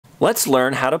Let's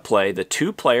learn how to play the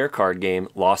two-player card game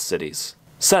Lost Cities.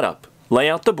 Setup. Lay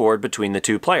out the board between the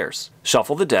two players.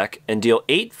 Shuffle the deck and deal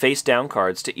 8 face-down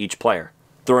cards to each player.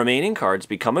 The remaining cards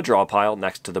become a draw pile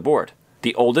next to the board.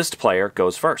 The oldest player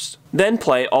goes first. Then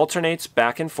play alternates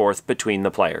back and forth between the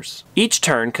players. Each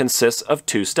turn consists of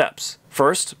 2 steps.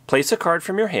 First, place a card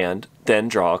from your hand, then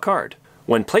draw a card.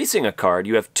 When placing a card,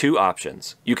 you have 2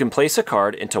 options. You can place a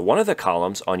card into one of the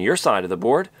columns on your side of the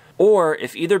board, or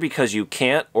if either because you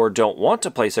can't or don't want to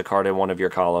place a card in one of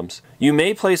your columns, you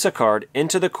may place a card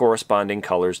into the corresponding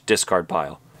color's discard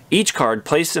pile. Each card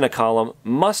placed in a column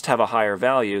must have a higher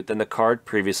value than the card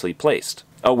previously placed.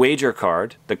 A wager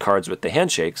card, the cards with the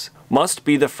handshakes, must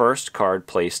be the first card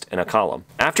placed in a column.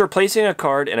 After placing a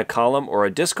card in a column or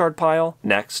a discard pile,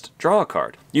 next, draw a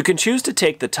card. You can choose to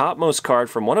take the topmost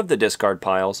card from one of the discard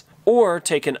piles, or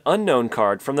take an unknown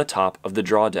card from the top of the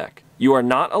draw deck. You are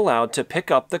not allowed to pick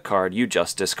up the card you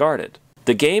just discarded.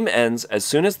 The game ends as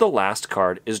soon as the last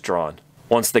card is drawn.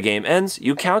 Once the game ends,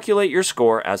 you calculate your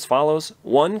score as follows,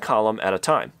 1 column at a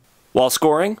time. While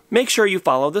scoring, make sure you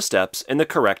follow the steps in the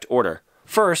correct order.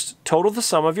 First, total the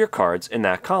sum of your cards in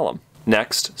that column.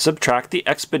 Next, subtract the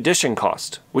expedition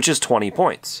cost, which is 20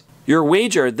 points. Your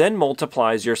wager then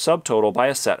multiplies your subtotal by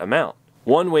a set amount.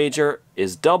 1 wager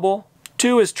is double,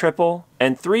 2 is triple,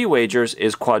 and 3 wagers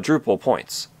is quadruple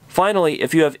points. Finally,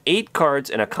 if you have 8 cards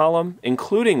in a column,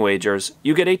 including wagers,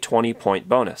 you get a 20-point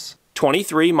bonus.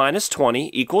 23 minus 20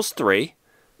 equals 3,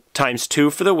 times 2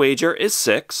 for the wager is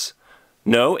 6,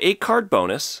 no 8-card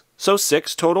bonus, so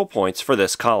 6 total points for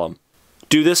this column.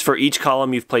 Do this for each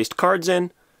column you've placed cards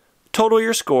in, total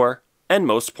your score, and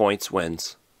most points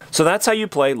wins. So that's how you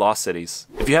play Lost Cities.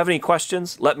 If you have any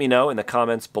questions, let me know in the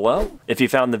comments below. If you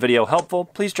found the video helpful,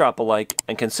 please drop a like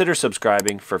and consider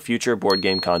subscribing for future board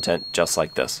game content just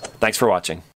like this. Thanks for watching.